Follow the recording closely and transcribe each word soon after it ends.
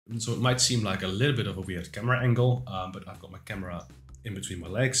So it might seem like a little bit of a weird camera angle, but I've got my camera in between my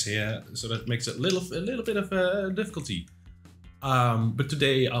legs here, so that makes it a little bit of a difficulty. But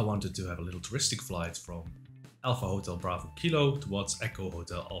today I wanted to have a little touristic flight from Alpha Hotel Bravo Kilo towards Echo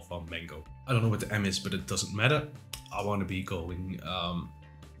Hotel Alpha Mango. I don't know what the M is, but it doesn't matter. I want to be going a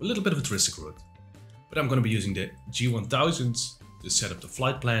little bit of a touristic route. But I'm going to be using the G1000 to set up the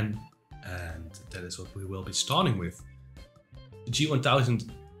flight plan, and that is what we will be starting with. The G1000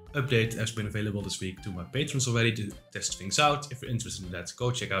 update has been available this week to my patrons already to test things out. If you're interested in that, go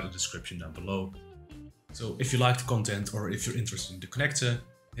check out the description down below. So if you like the content or if you're interested in the connector,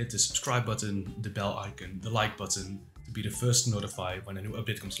 hit the subscribe button, the bell icon, the like button to be the first to notify when a new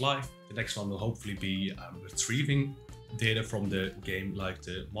update comes live. The next one will hopefully be retrieving data from the game, like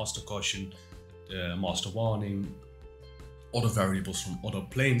the master caution, the master warning, other variables from other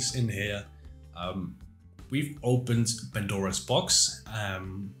planes in here. We've opened Pandora's box,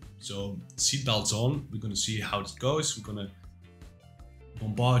 so seatbelts on. We're going to see how it goes. We're going to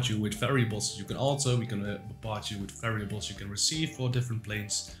bombard you with variables you can alter. We're going to bombard you with variables you can receive for different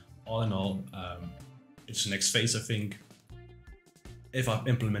planes. All in all, it's the next phase, I think. If I've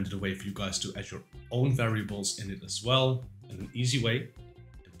implemented a way for you guys to add your own variables in it as well, in an easy way,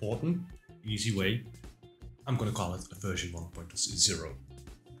 important, easy way, I'm going to call it a version 1.0. I'm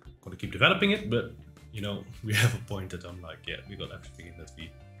going to keep developing it, but you know, we have a point that I'm like, yeah, we got everything that we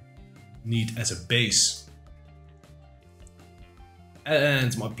need as a base.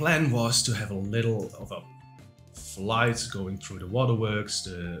 And my plan was to have a little of a flight going through the waterworks,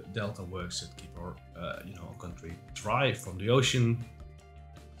 the delta works that keep our, country dry from the ocean.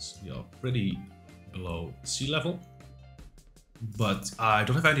 So we are pretty below sea level, but I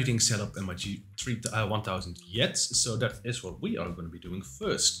don't have anything set up in my G1000 yet, so that is what we are going to be doing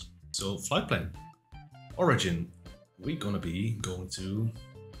first. So flight plan. Origin, we're gonna be going to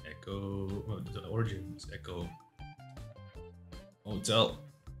Echo, the origin is Echo Hotel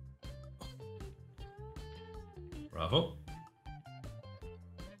Bravo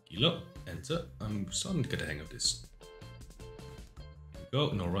Kilo, enter. I'm starting to get the hang of this. Here we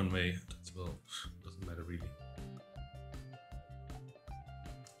go, no runway, that's well, doesn't matter really.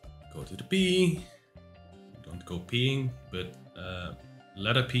 Go to the P, don't go peeing, but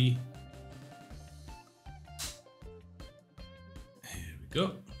letter P.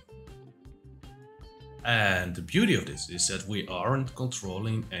 Go. And the beauty of this is that we aren't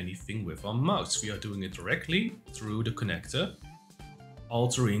controlling anything with our mouse. We are doing it directly through the connector,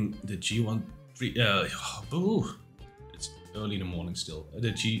 altering the it's early in the morning still, the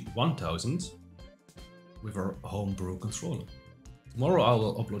G1000 with our homebrew controller. Tomorrow I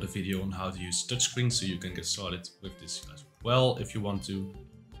will upload a video on how to use touchscreen so you can get started with this as well if you want to.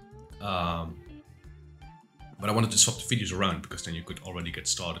 But I wanted to swap the videos around because then you could already get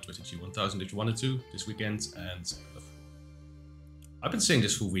started with the G1000 if you wanted to this weekend. And I've been saying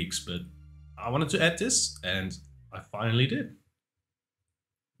this for weeks, but I wanted to add this and I finally did.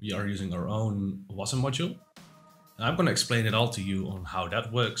 We are using our own WASM module. And I'm going to explain it all to you on how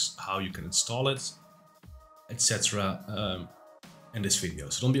that works, how you can install it, etc. In this video.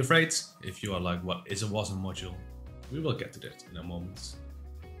 So don't be afraid if you are like, what is a WASM module? We will get to that in a moment.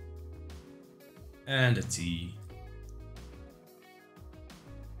 And a T.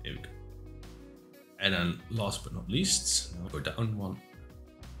 Here we go. And then last but not least, I'll go down one.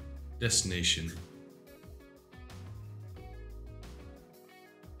 Destination.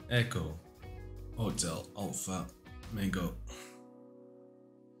 Echo Hotel Alpha Mango.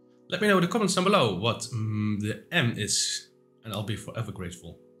 Let me know in the comments down below what the M is, and I'll be forever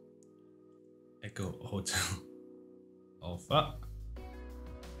grateful. Echo Hotel Alpha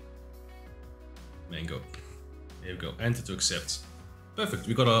Mango. Here we go. Enter to accept. Perfect.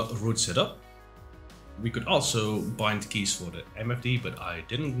 We got a route set up. We could also bind keys for the MFD, but I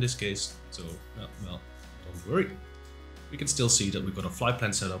didn't in this case. So, well, don't worry. We can still see that we got a flight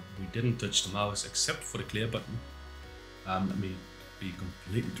plan set up. We didn't touch the mouse except for the clear button. Let me be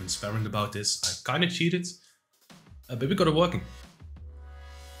completely transparent about this. I kind of cheated, but we got it working.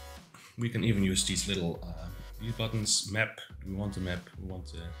 We can even use these little these buttons. Map. We want a map. We want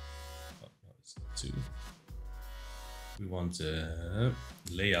to. We want the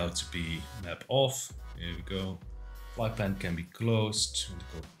layout to be map off. Here we go. Flight plan can be closed. We want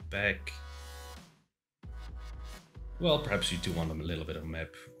to go back. Well, perhaps you do want a little bit of a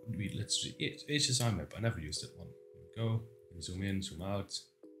map. Let's see. HSI map. I never used that one. Here we go. Zoom in, zoom out.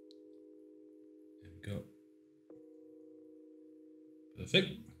 There we go. Perfect.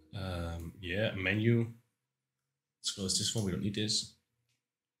 Yeah, menu. Let's close this one. We don't need this.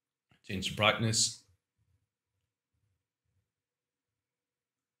 Change the brightness.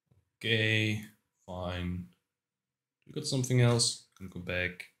 Okay, fine. We got something else. Can go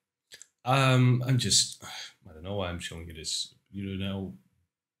back. I'm just, I don't know why I'm showing you this. You know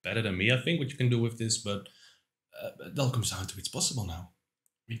better than me, I think, what you can do with this, but it all comes down to it's possible now.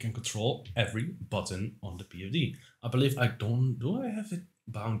 We can control every button on the PFD. I believe do I have it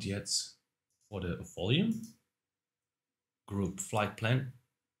bound yet for the volume? Group, flight plan,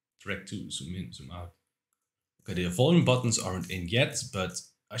 direct to, zoom in, zoom out. Okay, the volume buttons aren't in yet, but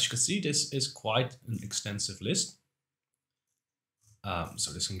as you can see, this is quite an extensive list.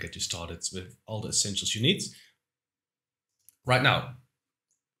 So this can get you started with all the essentials you need. Right now,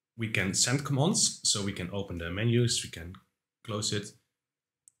 we can send commands, so we can open the menus, we can close it.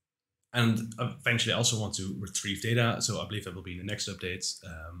 And eventually I also want to retrieve data, so I believe that will be in the next update.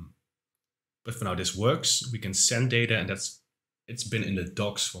 But for now this works. We can send data, and it's been in the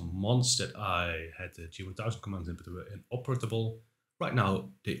docs for months that I had the G1000 commands in, but they were inoperable. Right now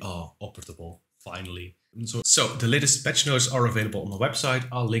they are operable, finally. So the latest patch notes are available on my website.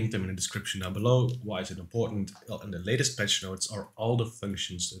 I'll link them in the description down below. Why is it important? Well, and the latest patch notes are all the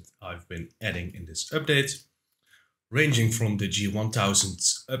functions that I've been adding in this update, ranging from the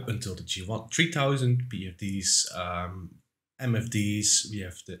G1000 up until the G3000 PFDs, MFDs. We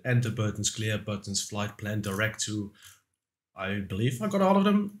have the enter buttons, clear buttons, flight plan, direct to. I believe I got all of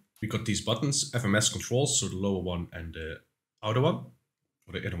them. We got these buttons, FMS controls, so the lower one and the outer one,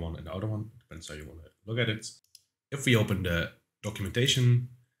 or the inner one and the outer one, depends how you want to look at it. If we open the documentation,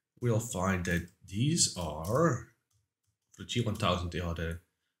 we'll find that these are, for the G1000, they are the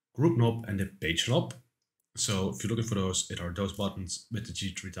group knob and the page knob. So if you're looking for those, it are those buttons. With the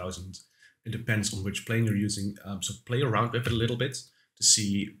G3000. It depends on which plane you're using. So play around with it a little bit to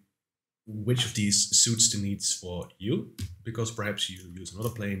see which of these suits the needs for you, because perhaps you use another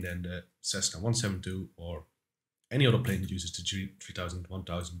plane than the Cessna 172 or any other plane that uses the G3000,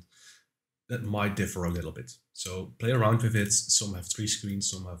 1000. That might differ a little bit. So play around with it. Some have 3 screens,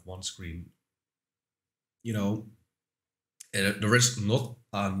 some have 1 screen. You know, there is not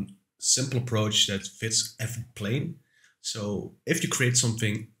a simple approach that fits every plane. So if you create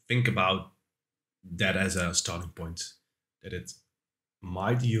something, think about that as a starting point, that it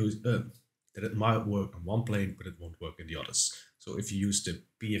might work on one plane, but it won't work in the others. So if you use the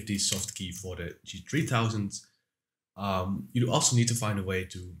PFD soft key for the G3000, you also need to find a way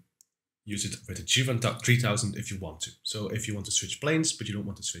to use it with the G3000 if you want to. So if you want to switch planes, but you don't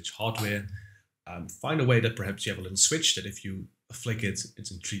want to switch hardware, find a way that perhaps you have a little switch that if you flick it,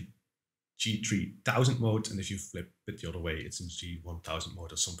 it's in G3000 mode, and if you flip it the other way, it's in G1000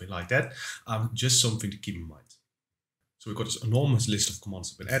 mode or something like that. Just something to keep in mind. So we've got this enormous list of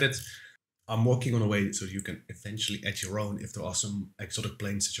commands that have been added. I'm working on a way so you can eventually add your own if there are some exotic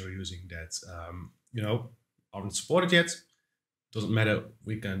planes that you're using that you know, aren't supported yet. Doesn't matter,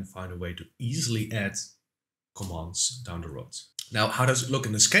 we can find a way to easily add commands down the road. Now, how does it look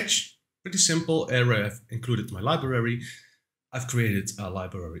in the sketch? Pretty simple. I've included my library. I've created a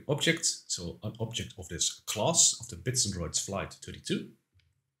library object, so an object of this class of the Bits and Droids Flight 32.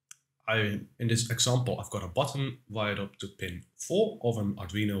 In this example, I've got a button wired up to pin 4 of an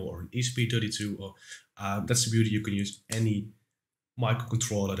Arduino or an ESP32. Or that's the beauty, you can use any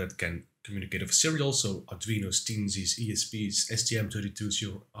microcontroller that can communicate over serial. So Arduinos, Teensies, ESPs, STM32s,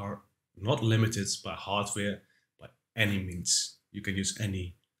 you are not limited by hardware by any means. You can use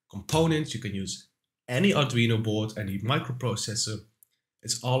any component, you can use any Arduino board, any microprocessor.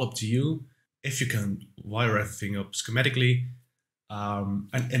 It's all up to you. If you can wire everything up schematically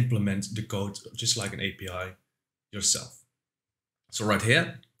and implement the code just like an API yourself. So right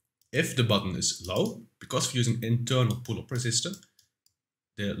here, if the button is low, because we're using internal pull-up resistor,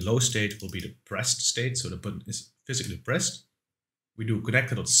 the low state will be the pressed state, so the button is physically pressed. We do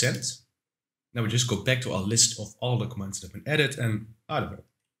connector.send. Now we just go back to our list of all the commands that have been added, and I don't know,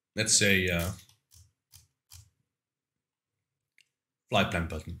 let's say flight plan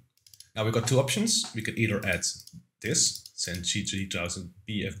button. Now we've got 2 options. We can either add this, send G3000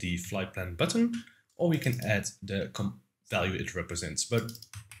 PFD flight plan button, or we can add the value it represents. But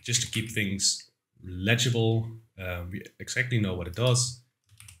just to keep things legible, we exactly know what it does.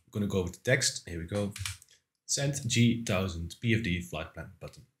 I'm going to go with the text. Here we go. Send G1000 PFD flight plan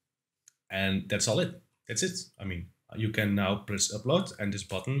button. And that's all it. That's it. I mean, you can now press upload and this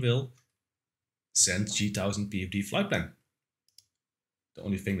button will send G1000 PFD flight plan. The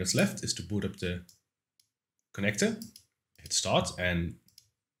only thing that's left is to boot up the connector, hit start, and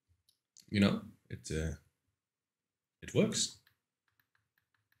you know, it works.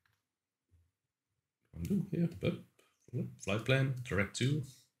 Undo here, but flight plan, direct to,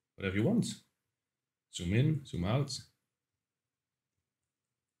 whatever you want. Zoom in, zoom out.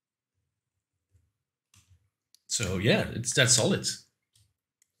 So yeah, it's that solid.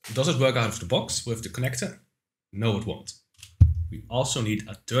 Does it work out of the box with the connector? No, it won't. We also need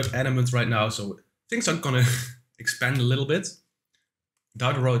a third element right now, so things are gonna expand a little bit.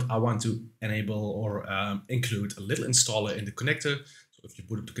 Down the road, I want to enable or include a little installer in the connector. So if you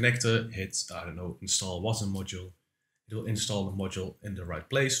put up the connector, hit, I don't know, install wasm module, it will install the module in the right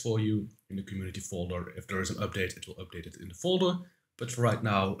place for you in the community folder. If there is an update, it will update it in the folder. But for right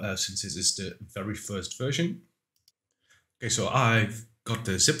now, since this is the very first version. Okay, so I've got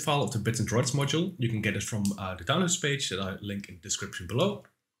the zip file of the Bits and Droids module. You can get it from the downloads page that I link in the description below.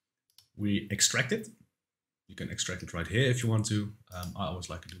 We extract it. You can extract it right here if you want to. I always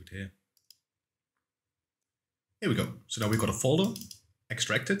like to do it here. Here we go. So now we've got a folder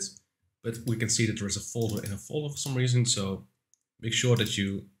extracted, but we can see that there is a folder in a folder for some reason. So make sure that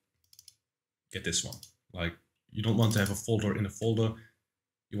you get this one. Like, you don't want to have a folder in a folder.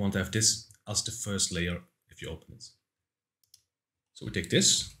 You want to have this as the first layer if you open it. So we take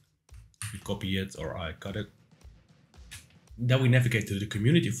this, we copy it, or I cut it. Then we navigate to the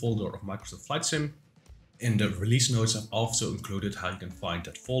community folder of Microsoft Flight Sim. In the release notes, I've also included how you can find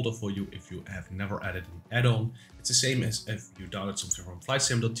that folder for you if you have never added an add-on. It's the same as if you download something from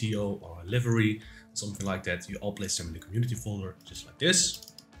flightsim.to or a livery, something like that. You all place them in the community folder, just like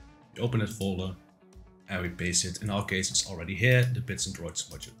this. You open that folder and we paste it. In our case, it's already here, the Bits and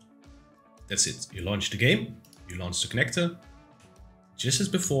Droids module. That's it. You launch the game, you launch the connector. Just as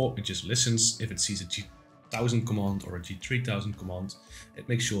before, it just listens. If it sees a G1000 command or a G3000 command, it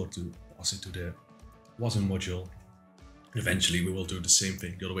makes sure to pass it to the wasm module. Eventually we will do the same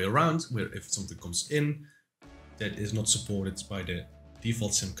thing the other way around, where if something comes in that is not supported by the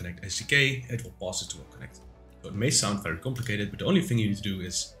default SimConnect SDK, it will pass it to a connector. So it may sound very complicated, but the only thing you need to do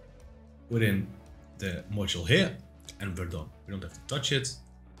is put in the module here and we're done. We don't have to touch it.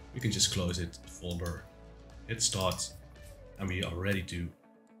 We can just close it, folder, hit start, and we are ready to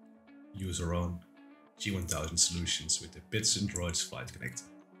use our own G1000 solutions with the Bits and Droids Flight Connector.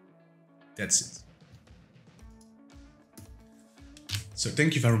 That's it. So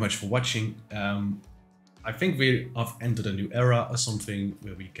thank you very much for watching. I think we have entered a new era or something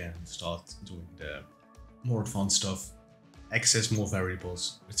where we can start doing the more advanced stuff, access more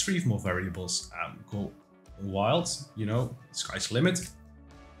variables, retrieve more variables, go wild, you know, sky's the limit.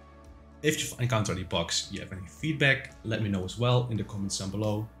 If you encounter any bugs, you have any feedback, let me know as well in the comments down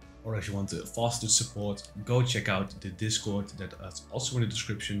below. Or if you want the fastest support, go check out the Discord that is also in the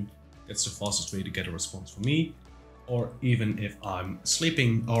description. That's the fastest way to get a response from me. Or even if I'm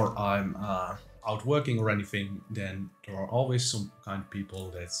sleeping or I'm out working or anything, then there are always some kind of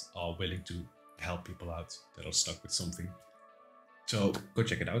people that are willing to help people out that are stuck with something. So go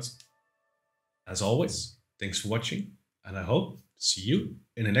check it out. As always, thanks for watching, and I hope to see you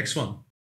in the next one.